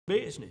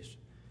business.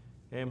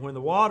 And when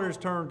the water is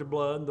turned to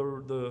blood,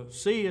 the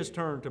sea is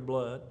turned to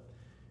blood,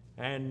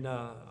 and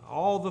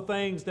all the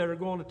things that are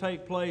going to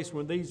take place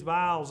when these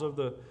vials of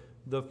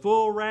the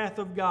full wrath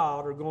of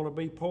God are going to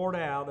be poured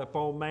out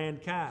upon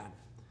mankind.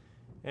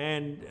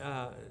 And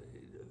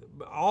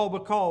all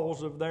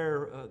because of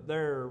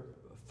their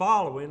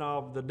following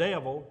of the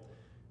devil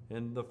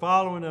and the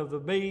following of the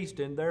beast,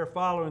 and their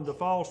following the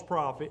false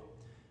prophet.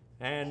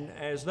 And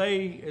as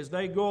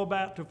they go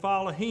about to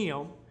follow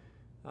him,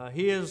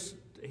 his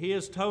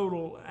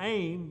total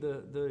aim,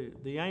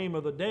 the aim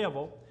of the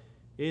devil,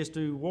 is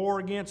to war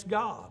against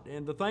God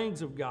and the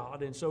things of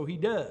God, and so he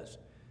does.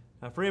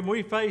 Now, friend,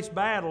 we face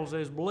battles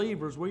as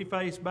believers. We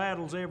face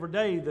battles every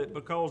day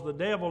because the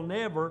devil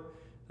never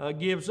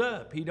gives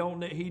up. He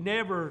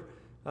never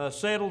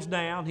settles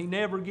down. He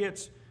never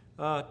gets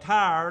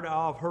tired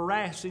of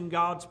harassing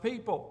God's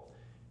people.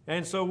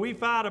 And so we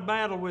fight a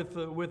battle with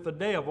the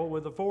devil,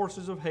 with the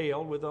forces of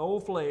hell, with the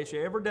old flesh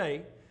every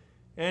day.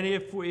 And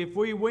if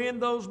we win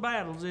those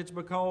battles, it's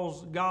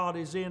because God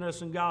is in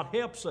us and God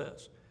helps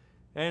us.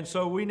 And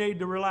so we need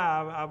to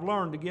rely. I've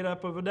learned to get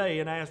up of a day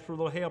and ask for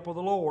the help of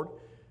the Lord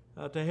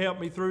to help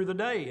me through the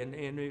day.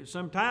 And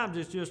sometimes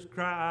I just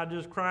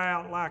cry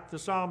out like the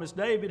psalmist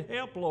David,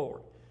 "Help,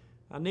 Lord.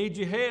 I need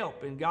your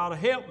help, and God will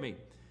help me."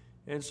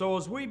 And so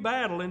as we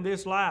battle in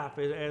this life,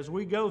 as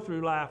we go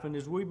through life and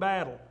as we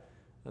battle,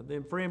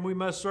 then, friend, we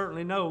must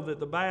certainly know that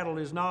the battle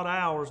is not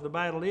ours. The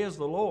battle is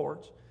the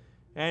Lord's.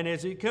 And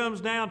as it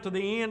comes down to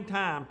the end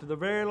time, to the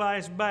very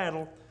last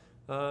battle,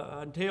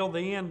 until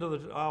the end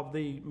of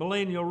the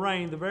millennial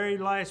reign, the very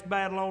last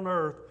battle on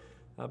earth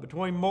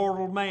between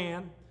mortal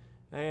man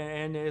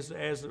and as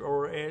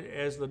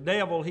the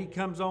devil, he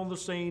comes on the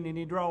scene and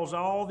he draws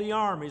all the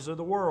armies of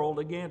the world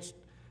against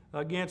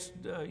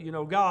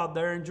God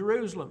there in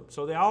Jerusalem.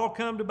 So they all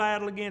come to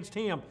battle against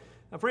him.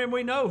 Now, friend,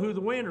 we know who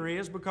the winner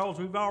is because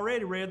we've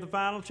already read the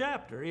final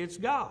chapter. It's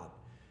God.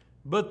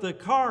 But the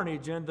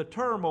carnage and the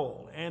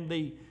turmoil and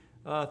the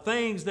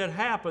things that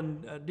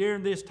happen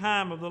during this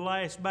time of the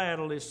last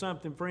battle is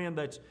something, friend,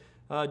 that's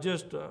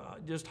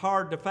just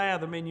hard to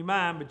fathom in your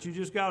mind. But you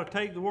just got to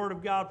take the Word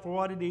of God for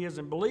what it is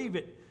and believe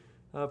it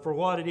for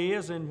what it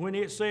is. And when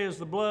it says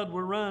the blood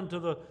will run to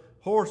the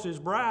horse's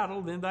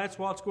bridle, then that's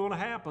what's going to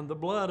happen. The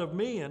blood of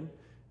men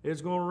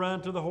is going to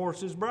run to the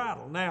horse's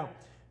bridle. Now,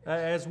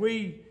 as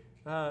we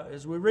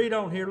read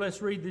on here,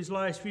 let's read these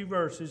last few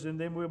verses and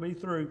then we'll be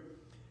through.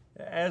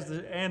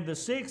 And the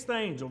sixth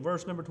angel,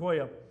 verse number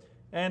 12,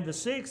 and the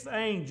sixth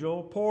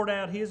angel poured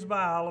out his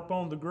vial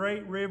upon the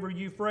great river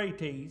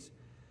Euphrates,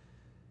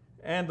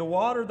 and the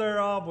water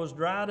thereof was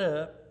dried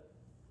up,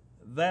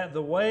 that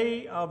the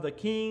way of the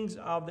kings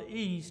of the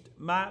east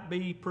might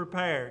be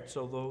prepared.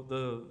 So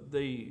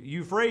the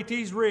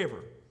Euphrates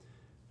River,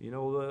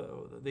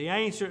 the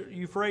ancient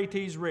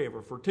Euphrates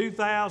River, for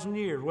 2,000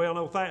 years,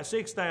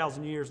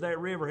 6,000 years, that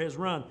river has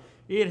run.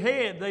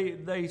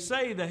 They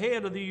say the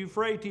head of the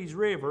Euphrates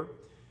River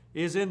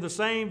is in the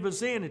same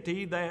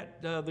vicinity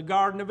that the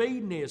Garden of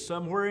Eden is,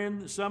 somewhere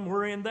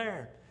in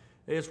there.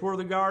 It's where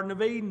the Garden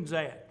of Eden's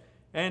at.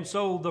 And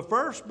so the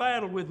first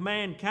battle with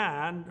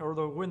mankind,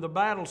 when the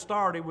battle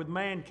started with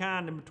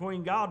mankind and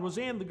between God, was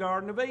in the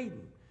Garden of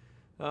Eden.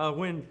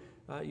 When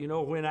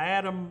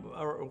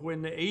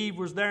Eve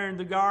was there in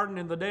the garden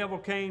and the devil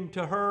came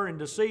to her and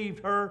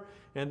deceived her,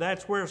 and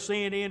that's where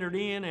sin entered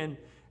in.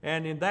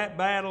 And in that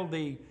battle,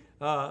 the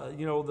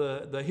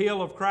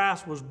heel of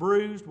Christ was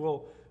bruised.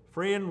 Well,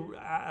 friend,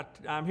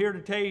 I'm here to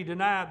tell you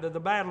tonight that the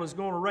battle is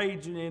going to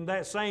rage in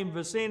that same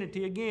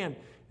vicinity again.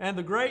 And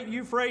the great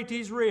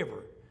Euphrates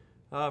River,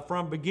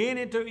 from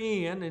beginning to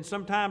end, and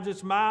sometimes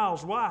it's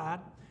miles wide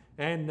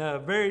and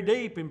very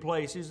deep in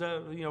places,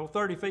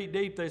 30 feet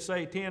deep, they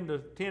say 10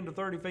 to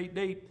 30 feet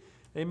deep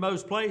in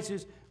most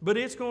places, but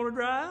it's going to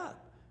dry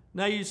up.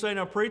 Now you say,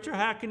 now preacher,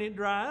 how can it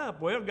dry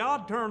up? Well,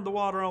 God turned the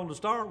water on to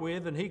start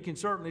with, and he can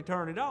certainly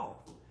turn it off.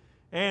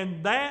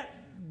 And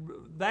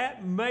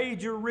that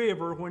major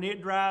river, when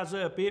it dries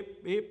up,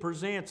 it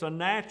presents a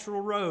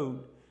natural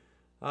road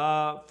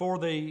for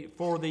the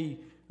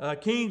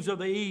kings of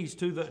the east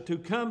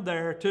to come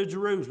there to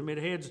Jerusalem.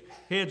 It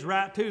heads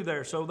right to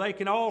there, so they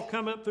can all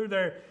come up through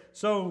there.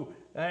 So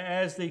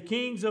as the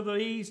kings of the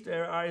east,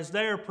 as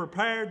they're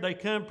prepared, they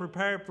come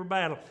prepared for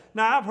battle.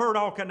 Now I've heard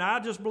all kinds. I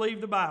just believe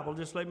the Bible.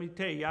 Just let me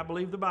tell you, I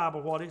believe the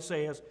Bible, what it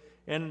says,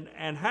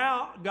 and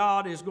how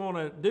God is going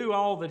to do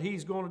all that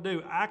He's going to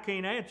do. I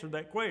can't answer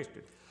that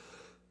question.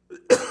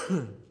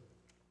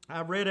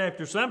 I've read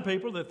after some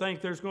people that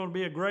think there's going to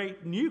be a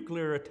great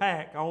nuclear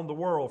attack on the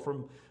world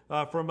from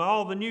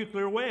all the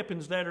nuclear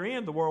weapons that are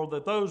in the world,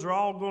 that those are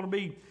all going to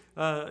be,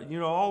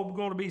 all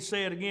going to be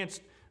set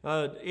against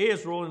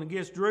Israel and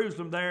against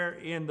Jerusalem there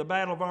in the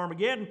Battle of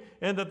Armageddon,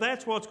 and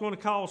that's what's going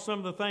to cause some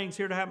of the things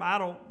here to happen.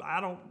 I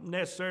don't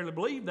necessarily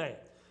believe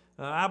that.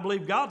 I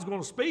believe God's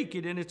going to speak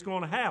it and it's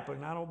going to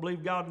happen. I don't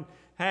believe God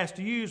has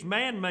to use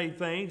man-made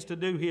things to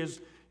do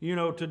His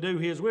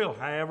will,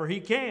 however He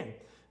can.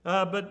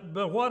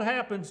 But what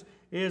happens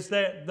is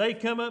that they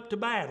come up to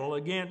battle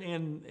again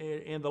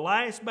in the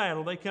last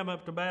battle. They come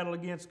up to battle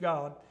against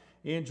God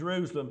in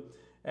Jerusalem.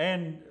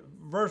 And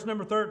verse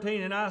number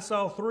 13, and I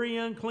saw 3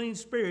 unclean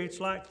spirits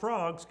like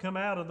frogs come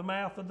out of the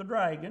mouth of the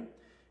dragon,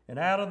 and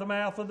out of the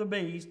mouth of the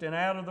beast, and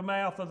out of the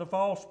mouth of the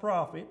false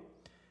prophet.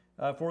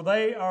 For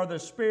they are the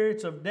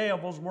spirits of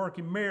devils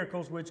working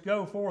miracles, which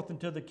go forth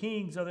unto the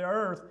kings of the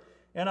earth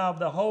and of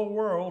the whole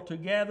world to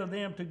gather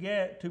them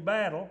to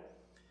battle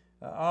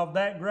of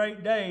that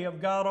great day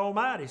of God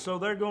Almighty. So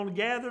they're going to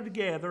gather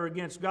together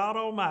against God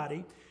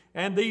Almighty.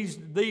 And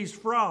these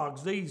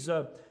frogs,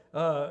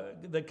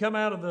 that come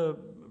out of the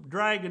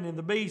dragon and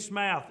the beast's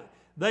mouth,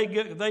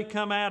 they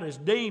come out as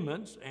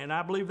demons, and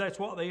I believe that's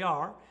what they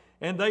are.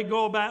 And they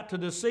go about to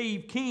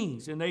deceive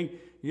kings, and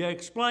you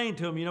explain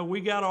to them,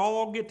 we got to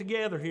all get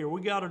together here.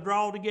 We got to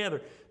draw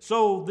together.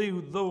 So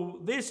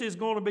this is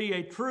going to be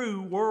a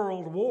true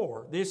world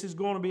war. This is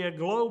going to be a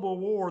global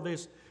war.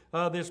 This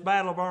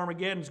Battle of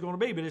Armageddon is going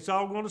to be, but it's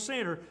all going to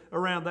center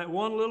around that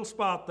one little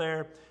spot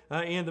there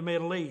in the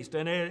Middle East.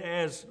 And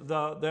as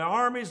the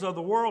armies of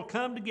the world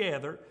come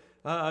together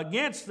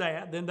against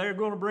that, then they're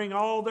going to bring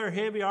all their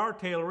heavy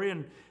artillery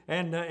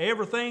and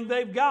everything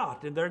they've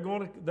got, and they're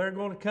going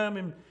to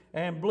come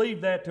and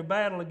believe that to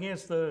battle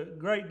against the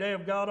great day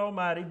of God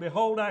Almighty.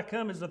 Behold, I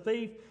come as a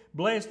thief.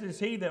 Blessed is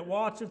he that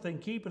watcheth and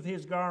keepeth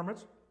his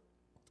garments,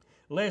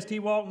 lest he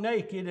walk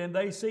naked and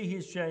they see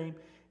his shame.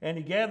 And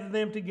he gathered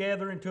them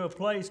together into a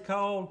place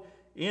called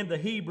in the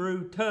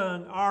Hebrew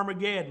tongue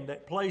Armageddon,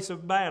 that place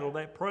of battle,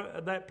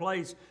 that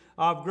place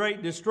of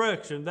great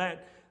destruction,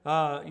 that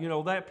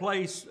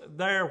place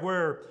there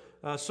where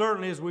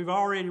certainly, as we've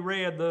already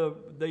read,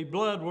 the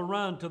blood will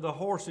run to the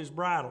horse's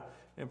bridle.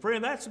 And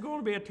friend, that's going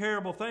to be a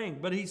terrible thing.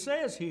 But he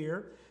says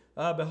here,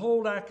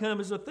 behold, I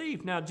come as a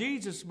thief. Now,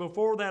 Jesus,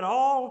 before that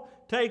all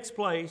takes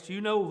place,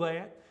 you know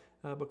that,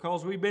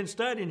 because we've been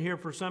studying here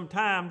for some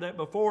time, that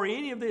before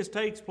any of this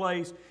takes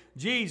place,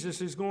 Jesus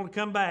is going to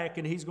come back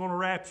and he's going to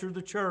rapture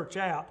the church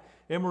out,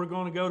 and we're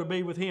going to go to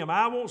be with him.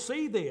 I won't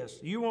see this.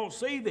 You won't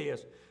see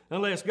this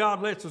unless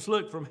God lets us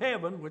look from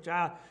heaven, which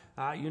I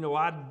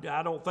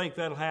don't think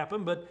that'll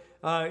happen. But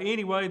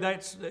anyway,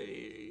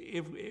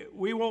 if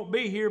we won't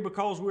be here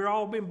because we're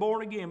all been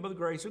born again by the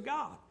grace of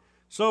God.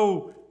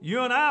 So you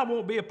and I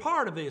won't be a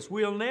part of this.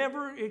 We'll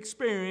never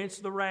experience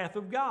the wrath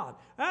of God.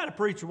 I had a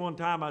preacher one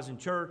time. I was in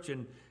church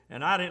and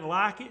I didn't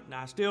like it, and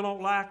I still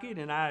don't like it.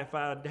 And if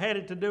I had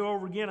it to do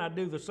over again, I'd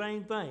do the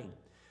same thing.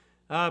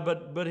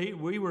 But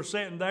we were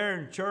sitting there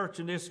in church,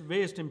 and this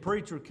visiting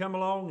preacher would come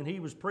along, and he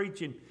was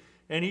preaching.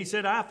 And he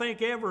said, I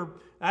think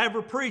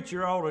every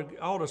preacher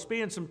ought to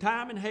spend some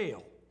time in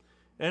hell.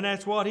 And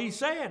that's what he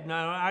said.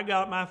 Now, I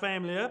got my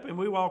family up, and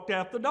we walked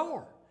out the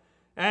door.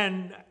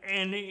 And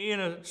in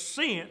a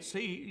sense,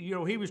 he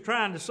was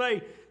trying to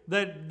say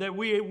that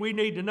we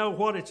need to know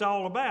what it's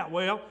all about.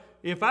 Well,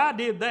 if I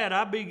did that,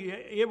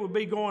 it would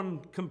be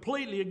going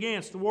completely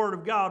against the Word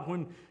of God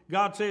when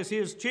God says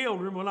His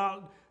children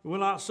will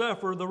not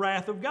suffer the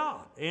wrath of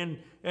God. And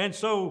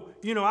so,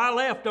 I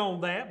left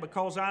on that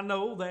because I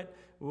know that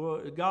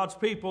God's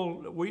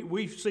people,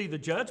 we see the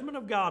judgment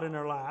of God in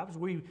our lives.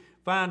 We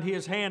find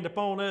His hand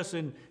upon us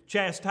in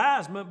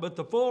chastisement, but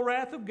the full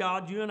wrath of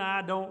God, you and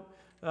I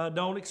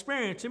don't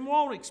experience and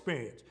won't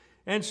experience.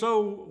 And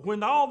so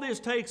when all this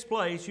takes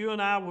place, you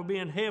and I will be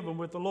in heaven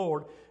with the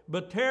Lord.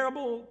 But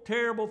terrible,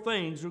 terrible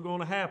things are going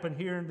to happen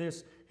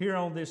here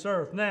on this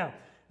earth. Now,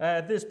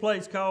 at this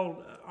place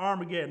called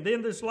Armageddon.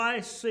 Then this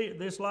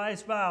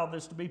last vial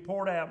that's to be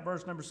poured out,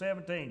 verse number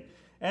 17.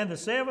 And the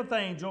 7th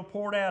angel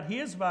poured out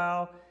his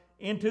vial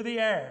into the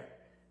air.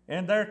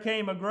 And there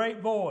came a great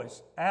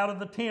voice out of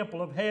the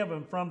temple of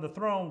heaven from the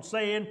throne,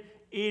 saying,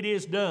 It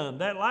is done.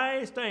 That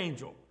last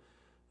angel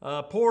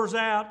pours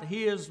out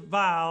his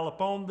vial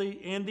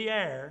in the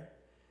air,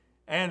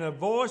 and a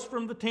voice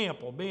from the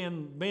temple,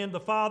 being the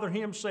Father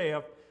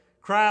himself,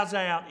 cries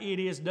out, It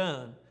is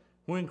done.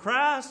 When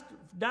Christ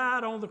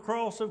died on the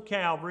cross of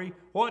Calvary,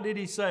 what did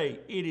he say?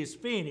 It is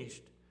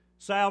finished.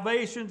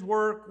 Salvation's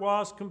work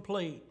was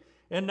complete.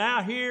 And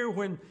now here,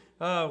 when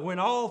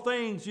all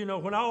things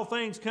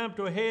come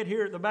to a head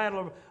here at the Battle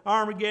of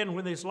Armageddon,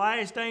 when this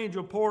last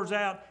angel pours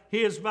out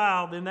his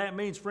vial, then that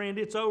means, friend,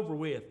 it's over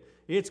with.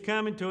 It's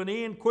coming to an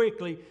end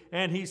quickly,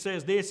 and he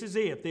says, this is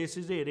it,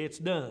 it's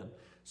done.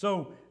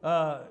 So,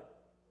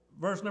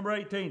 verse number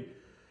 18,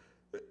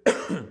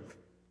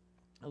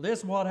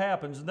 listen what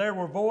happens. There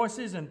were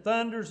voices and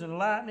thunders and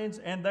lightnings,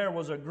 and there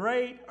was a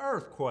great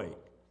earthquake,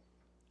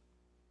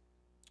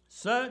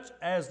 such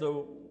as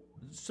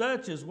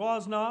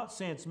was not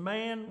since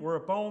man were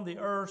upon the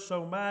earth,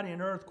 so mighty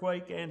an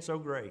earthquake and so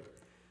great.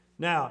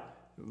 Now,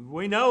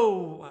 we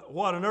know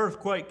what an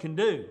earthquake can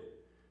do.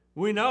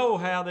 We know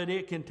how that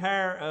it can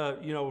tear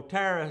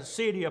a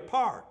city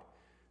apart.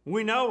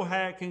 We know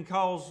how it can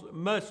cause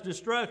much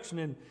destruction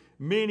and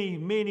many,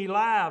 many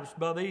lives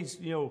by these,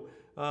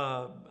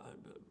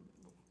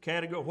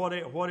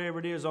 category, whatever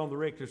it is on the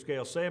Richter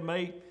scale, 7,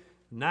 8,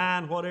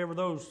 9, whatever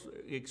those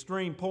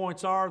extreme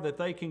points are that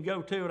they can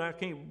go to, and I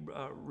can't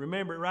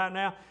remember it right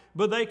now,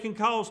 but they can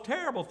cause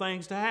terrible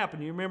things to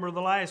happen. You remember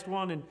the last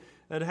one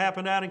that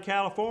happened out in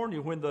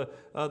California when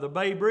the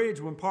Bay Bridge,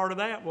 when part of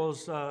that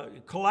was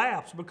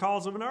collapsed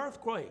because of an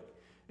earthquake.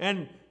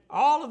 And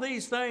all of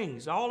these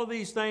things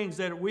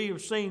that we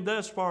have seen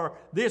thus far,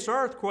 this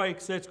earthquake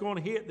that's going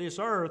to hit this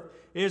earth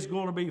is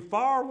going to be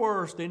far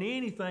worse than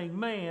anything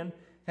man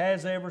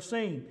has ever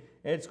seen.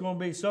 It's going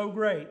to be so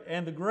great.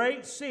 And the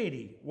great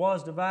city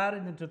was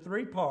divided into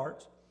 3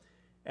 parts,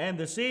 and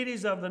the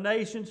cities of the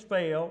nations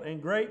fell,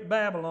 and great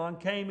Babylon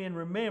came in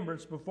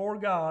remembrance before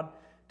God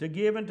to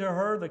give unto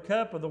her the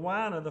cup of the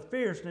wine of the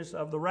fierceness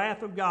of the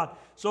wrath of God.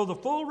 So the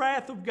full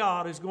wrath of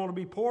God is going to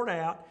be poured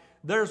out.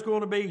 There's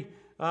going to be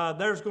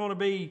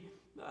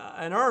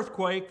an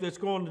earthquake that's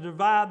going to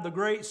divide the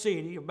great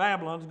city of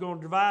Babylon. Is going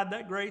to divide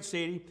that great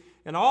city,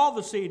 and all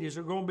the cities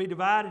are going to be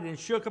divided and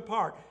shook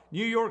apart.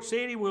 New York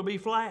City will be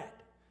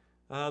flat.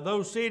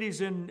 Those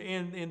cities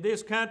in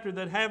this country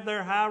that have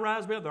their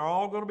high-rise buildings, they're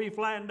all going to be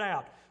flattened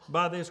out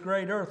by this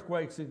great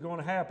earthquake that's going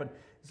to happen.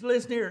 So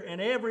listen here, and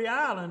every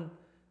island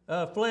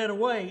fled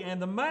away,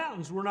 and the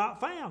mountains were not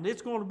found.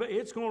 It's going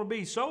to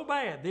be so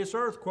bad. This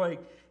earthquake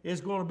is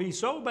going to be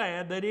so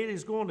bad that it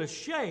is going to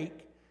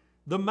shake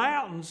the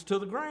mountains to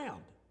the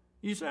ground.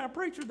 You say,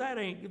 preacher,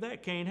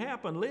 that can't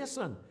happen.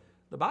 Listen,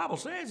 the Bible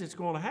says it's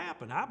going to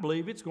happen. I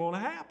believe it's going to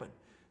happen.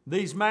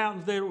 These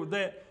mountains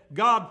that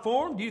God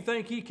formed, do you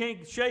think He can't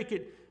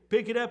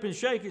pick it up and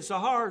shake it so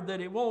hard that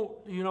it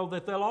won't,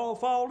 that they'll all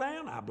fall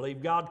down? I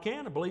believe God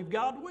can. I believe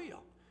God will.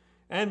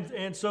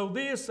 And so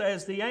this,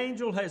 as the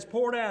angel has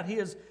poured out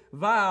his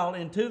vial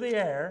into the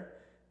air,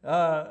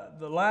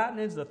 the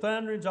lightnings, the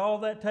thunderings, all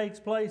that takes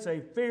place,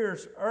 a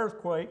fierce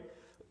earthquake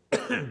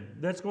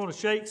that's going to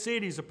shake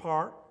cities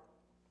apart,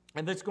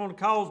 and that's going to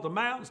cause the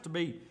mountains to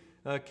be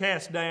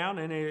cast down.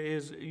 And it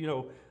is,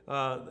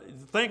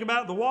 think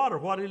about the water.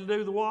 What did it do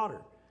to the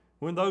water?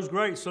 When those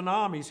great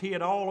tsunamis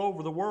hit all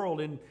over the world,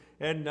 and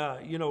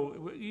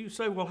you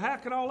say, well, how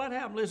can all that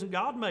happen? Listen,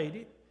 God made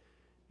it.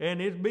 And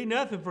it'd be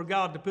nothing for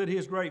God to put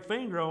His great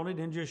finger on it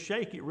and just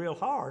shake it real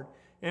hard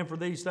and for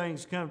these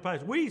things to come to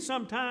pass. We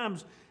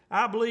sometimes,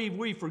 I believe,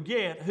 we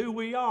forget who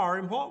we are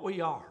and what we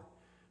are.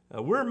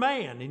 We're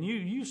man, and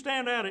you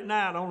stand out at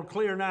night on a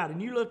clear night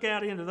and you look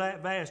out into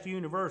that vast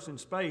universe in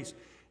space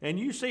and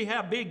you see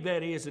how big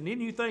that is, and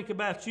then you think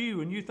about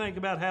you and you think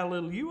about how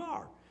little you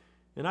are.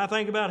 And I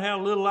think about how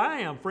little I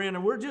am, friend,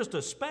 and we're just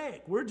a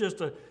speck. We're just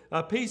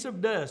a piece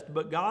of dust,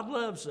 but God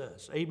loves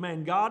us.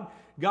 Amen. God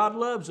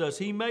loves us.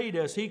 He made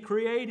us. He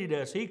created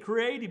us. He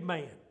created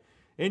man.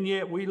 And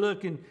yet we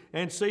look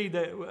and see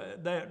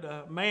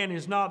that man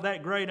is not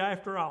that great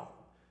after all.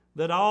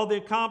 That all the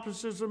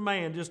accomplishments of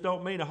man just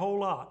don't mean a whole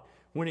lot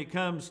when it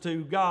comes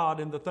to God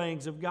and the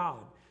things of God.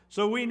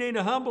 So we need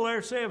to humble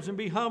ourselves and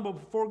be humble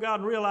before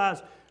God and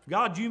realize,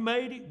 God, you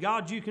made it.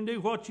 God, you can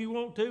do what you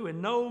want to,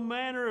 and no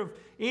manner of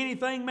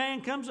anything man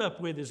comes up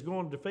with is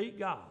going to defeat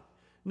God.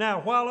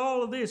 Now, while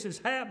all of this is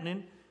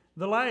happening,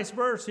 the last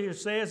verse here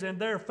says, and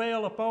there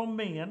fell upon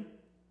men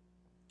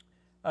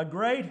a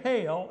great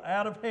hail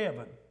out of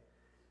heaven,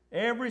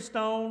 every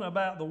stone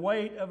about the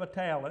weight of a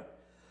talent.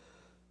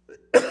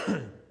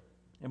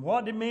 And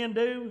what did men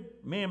do?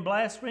 Men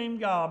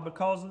blasphemed God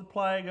because of the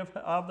plague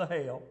of the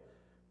hail,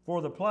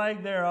 for the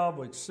plague thereof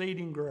was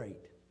exceeding great.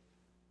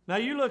 Now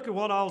you look at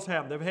what all's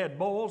happened. They've had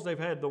boils. They've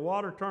had the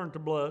water turned to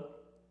blood.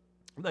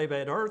 They've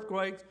had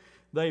earthquakes.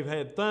 They've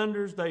had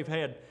thunders. They've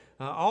had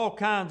all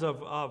kinds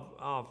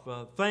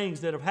of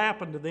things that have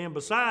happened to them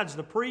besides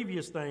the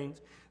previous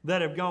things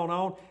that have gone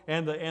on.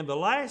 And the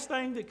last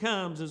thing that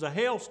comes is a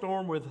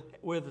hailstorm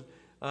with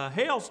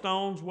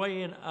hailstones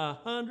weighing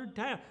 100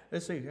 talents.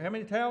 Let's see, how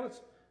many talents?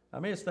 I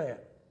missed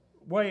that.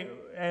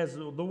 As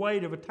the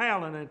weight of a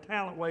talent, and a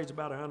talent weighs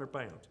about 100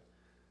 pounds.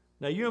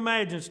 Now you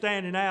imagine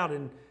standing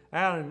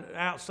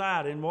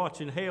outside and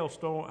watching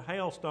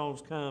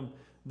hailstones come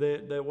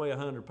that weigh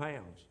 100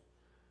 pounds.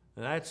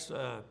 And that's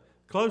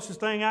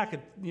closest thing I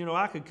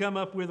could come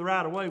up with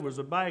right away was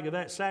a bag of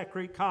that Sac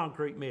Creek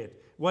concrete mix.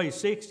 Weighs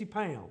 60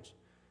 pounds.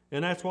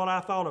 And that's what I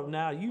thought of.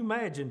 Now you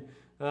imagine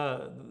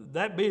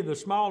that be the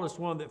smallest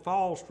one that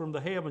falls from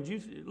the heavens.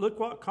 You look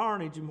what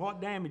carnage and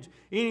what damage,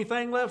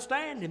 anything left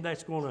standing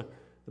that's going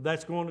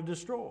to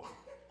destroy.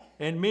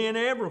 And men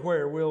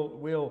everywhere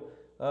will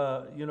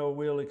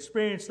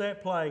experience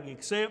that plague,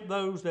 except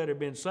those that have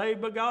been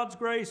saved by God's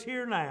grace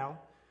here now,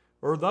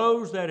 or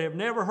those that have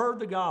never heard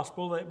the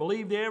gospel, that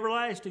believe the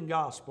everlasting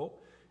gospel,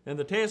 and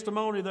the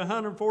testimony of the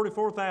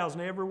 144,000,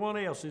 everyone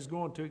else is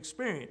going to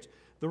experience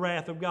the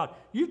wrath of God.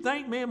 You'd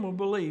think men would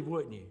believe,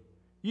 wouldn't you?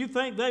 You'd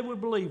think they would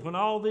believe when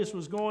all this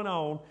was going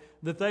on,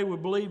 that they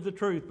would believe the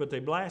truth, but they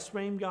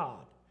blasphemed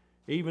God.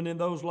 Even in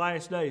those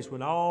last days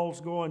when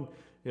all's going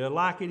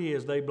like it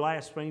is, they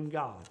blaspheme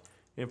God.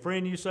 And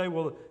friend, you say,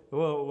 well,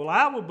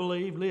 I will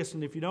believe.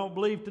 Listen, if you don't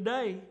believe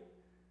today,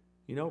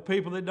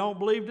 people that don't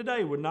believe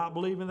today would not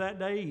believe in that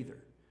day either.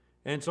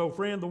 And so,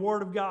 friend, the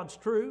Word of God's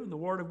true, and the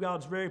Word of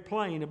God's very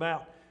plain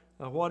about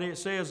what it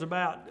says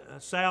about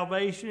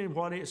salvation and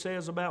what it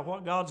says about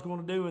what God's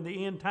going to do in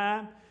the end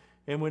time.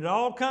 And when it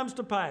all comes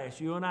to pass,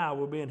 you and I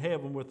will be in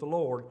heaven with the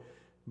Lord.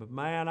 But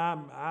man,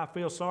 I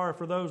feel sorry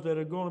for those that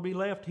are going to be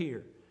left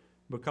here,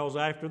 because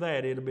after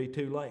that it'll be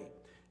too late.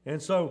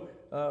 And so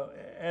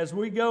as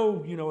we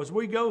go, as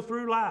we go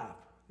through life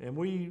and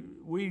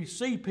we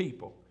see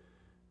people,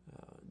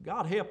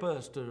 God help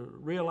us to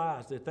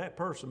realize that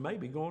person may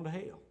be going to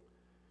hell.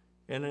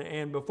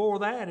 And before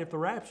that, if the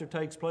rapture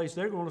takes place,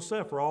 they're going to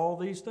suffer all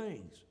these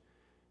things.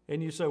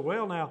 And you say,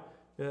 well, now,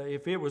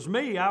 if it was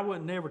me, I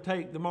wouldn't never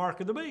take the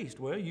mark of the beast.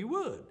 Well, you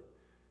would.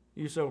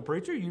 You say, well,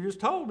 preacher, you just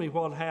told me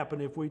what would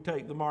happen if we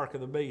take the mark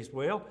of the beast.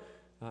 Well,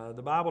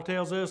 the Bible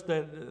tells us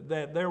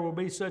that there will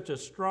be such a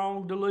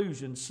strong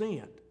delusion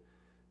sent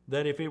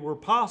that if it were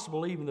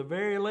possible, even the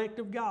very elect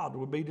of God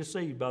would be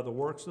deceived by the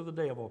works of the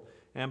devil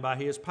and by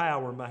his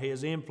power and by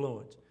his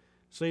influence.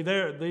 See,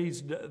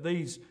 these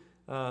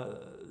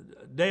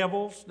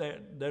devils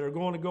that are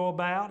going to go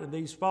about, and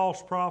these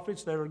false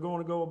prophets that are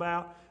going to go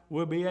about,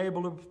 will be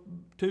able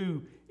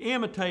to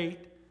imitate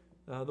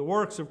the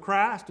works of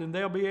Christ, and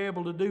they'll be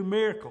able to do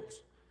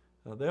miracles.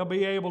 They'll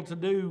be able to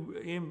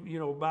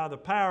do, by the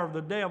power of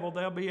the devil,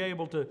 they'll be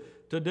able to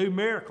do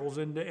miracles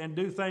and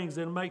do things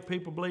that'll make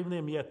people believe in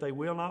them, yet they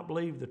will not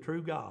believe the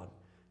true God.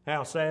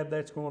 How sad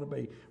that's going to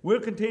be. We'll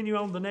continue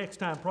on the next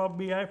time,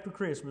 probably after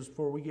Christmas,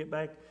 before we get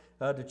back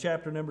to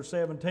chapter number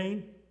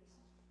 17.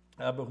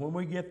 But when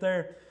we get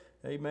there,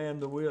 amen,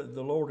 the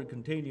Lord will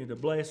continue to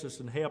bless us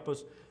and help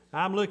us.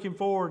 I'm looking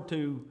forward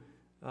to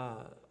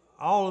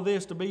all of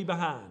this to be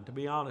behind, to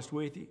be honest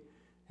with you,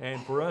 and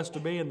for us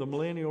to be in the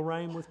millennial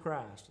reign with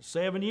Christ.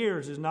 7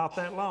 years is not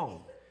that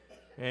long.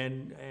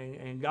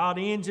 And God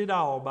ends it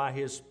all by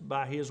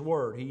His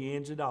word. He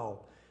ends it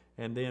all.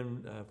 And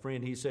then,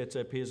 friend, He sets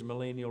up His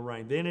millennial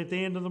reign. Then at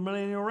the end of the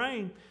millennial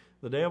reign,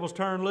 the devil's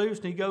turned loose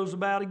and he goes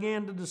about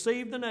again to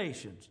deceive the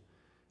nations.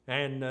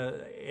 And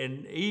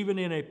even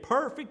in a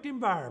perfect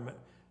environment,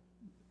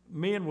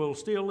 men will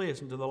still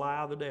listen to the lie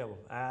of the devil.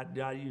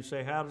 You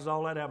say, how does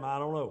all that happen? I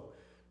don't know.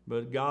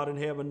 But God in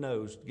heaven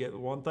knows.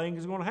 One thing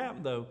is going to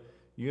happen, though.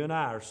 You and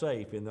I are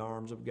safe in the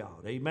arms of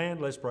God. Amen.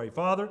 Let's pray.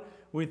 Father,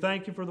 we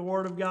thank you for the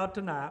word of God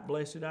tonight.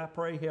 Blessed, I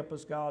pray, help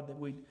us, God, that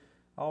we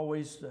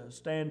always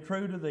stand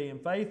true to thee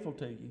and faithful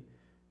to you.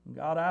 And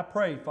God, I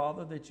pray,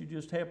 Father, that you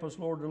just help us,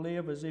 Lord, to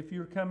live as if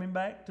you're coming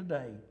back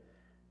today.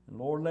 And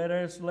Lord, let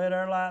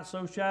our light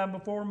so shine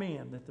before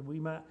men that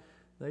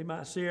they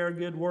might see our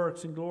good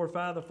works and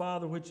glorify the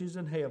Father which is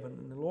in heaven.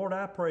 And Lord,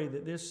 I pray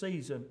that this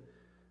season,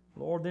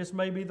 Lord, this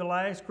may be the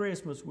last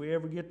Christmas we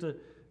ever get to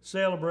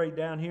celebrate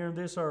down here on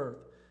this earth.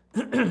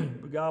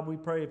 But God, we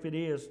pray if it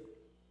is,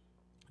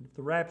 if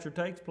the rapture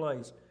takes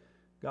place,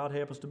 God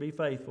help us to be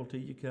faithful till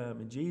you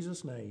come. In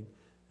Jesus' name,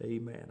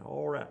 amen.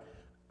 All right.